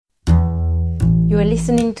You are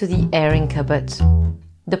listening to The Airing Cupboard,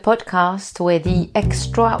 the podcast where the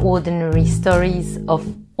extraordinary stories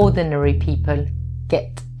of ordinary people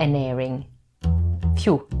get an airing.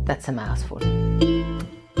 Phew, that's a mouthful.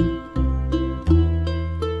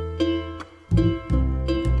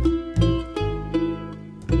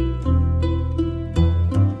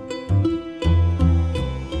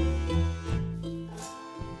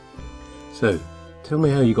 So, tell me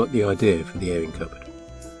how you got the idea for the airing cupboard.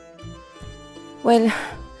 Well,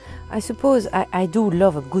 I suppose I do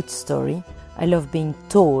love a good story. I love being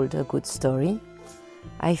told a good story.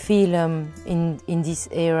 I feel in this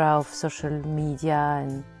era of social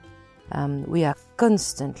media and we are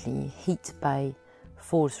constantly hit by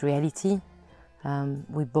false reality.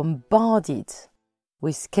 We're bombarded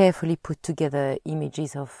with carefully put together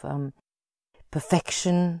images of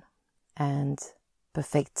perfection and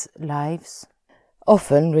perfect lives.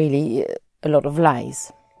 Often, really, a lot of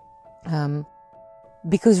lies.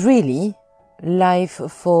 Because really, life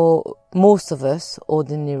for most of us,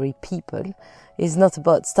 ordinary people, is not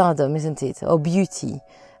about stardom, isn't it? Or beauty,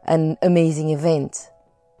 an amazing event.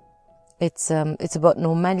 It's about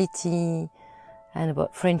normality and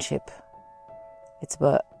about friendship. It's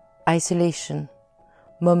about isolation,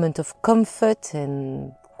 moment of comfort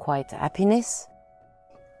and quiet happiness,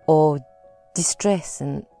 or distress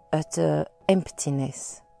and utter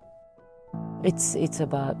emptiness. It's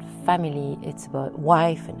about family, it's about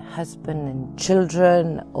wife and husband and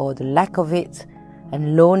children, or the lack of it,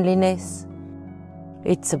 and loneliness.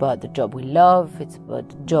 It's about the job we love, it's about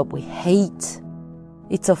the job we hate.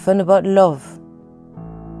 It's often about love,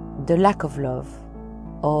 the lack of love,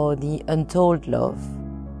 or the untold love,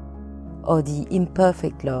 or the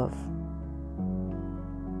imperfect love.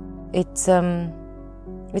 It's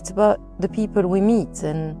about the people we meet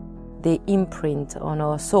and their imprint on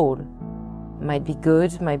our soul. Might be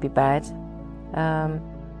good, might be bad.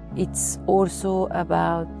 It's also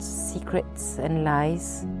about secrets and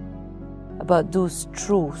lies, about those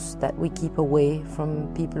truths that we keep away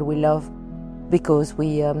from people we love because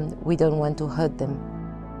we don't want to hurt them.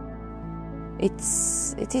 It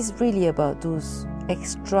is really about those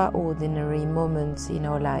extraordinary moments in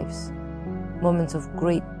our lives, moments of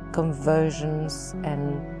great conversions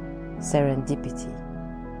and serendipity.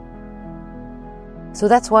 So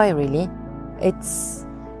that's why really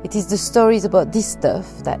it is the stories about this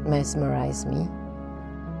stuff that mesmerize me,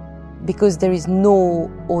 because there is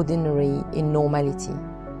no ordinary in normality.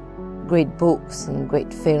 Great books and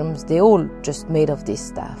great films, they're all just made of this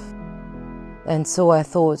stuff. And so I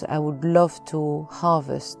thought I would love to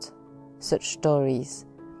harvest such stories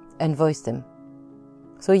and voice them.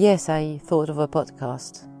 So yes, I thought of a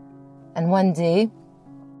podcast. And one day,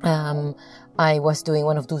 I was doing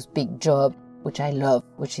one of those big jobs, which I love,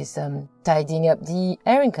 which is tidying up the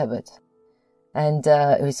airing cupboard. And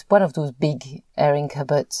it was one of those big airing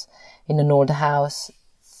cupboards in an old house,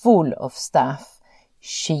 full of stuff,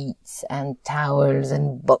 sheets and towels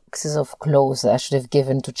and boxes of clothes that I should have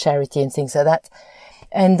given to charity and things like that.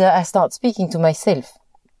 And I start speaking to myself,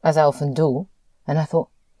 as I often do, and I thought,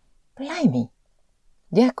 blimey,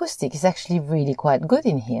 the acoustic is actually really quite good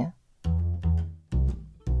in here.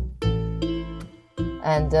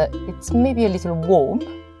 And it's maybe a little warm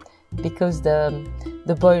because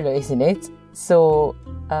the boiler is in it, so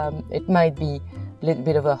it might be a little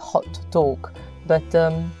bit of a hot talk, but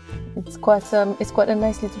it's quite a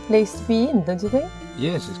nice little place to be in, don't you think?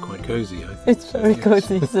 Yes, it's quite cosy, I think. It's very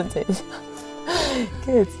cosy, isn't it?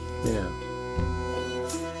 Good. Yeah.